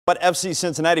But FC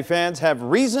Cincinnati fans have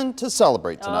reason to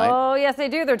celebrate tonight. Oh, yes, they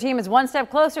do. Their team is one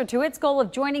step closer to its goal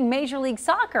of joining Major League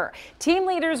Soccer. Team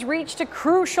leaders reached a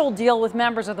crucial deal with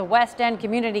members of the West End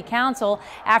Community Council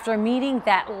after a meeting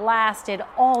that lasted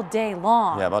all day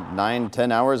long. Yeah, about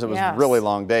 9-10 hours. It was a really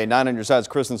long day. 9 on your side's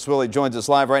Kristen Swilley joins us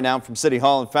live right now from City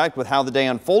Hall, in fact, with how the day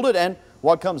unfolded and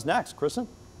what comes next. Kristen?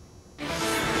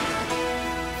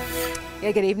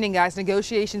 Yeah, good evening, guys.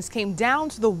 Negotiations came down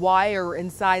to the wire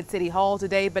inside City Hall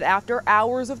today, but after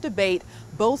hours of debate,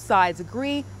 both sides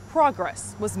agree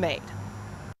progress was made.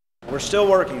 We're still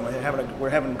working. We're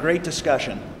having great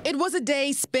discussion. It was a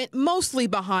day spent mostly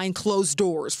behind closed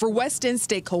doors for West End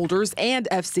stakeholders and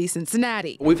FC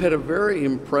Cincinnati. We've had a very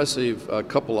impressive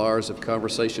couple hours of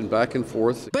conversation back and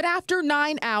forth. But after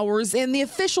 9 hours and the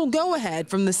official go-ahead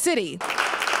from the city,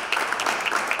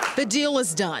 the deal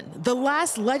is done. The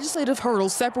last legislative hurdle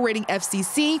separating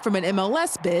FCC from an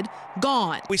MLS bid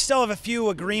gone. We still have a few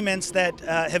agreements that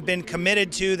have been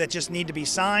committed to that just need to be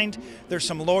signed. There's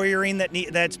some lawyering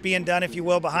that's being done, if you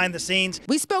will, behind the scenes.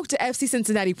 We spoke to FC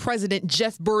Cincinnati President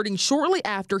Jeff Berding shortly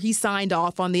after he signed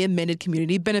off on the amended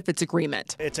community benefits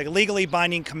agreement. It's a legally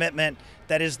binding commitment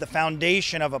that is the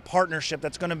foundation of a partnership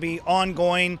that's going to be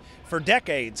ongoing for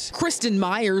decades. Kristen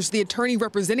Myers, the attorney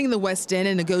representing the West End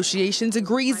in negotiations,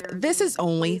 agrees this is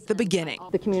only the beginning.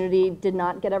 The community did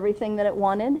not get everything that it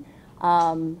wanted,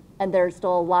 and there's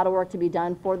still a lot of work to be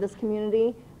done for this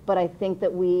community. But I think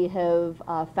that we have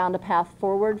found a path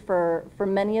forward for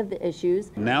many of the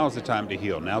issues. Now is the time to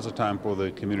heal. Now is the time for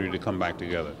the community to come back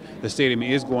together. The stadium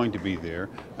is going to be there.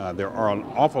 There are an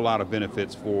awful lot of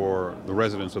benefits for the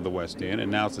residents of the West End,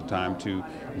 and now is the time to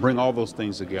bring all those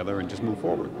things together and just move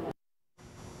forward.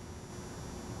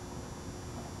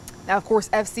 Now, of course,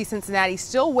 FC Cincinnati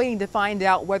still waiting to find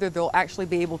out whether they'll actually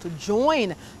be able to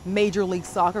join Major League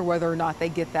Soccer, whether or not they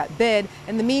get that bid.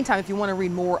 In the meantime, if you want to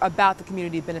read more about the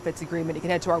Community Benefits Agreement, you can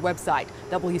head to our website,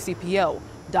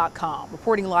 WCPO.com.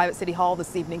 Reporting live at City Hall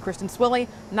this evening, Kristen Swilley,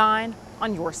 9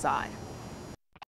 on your side.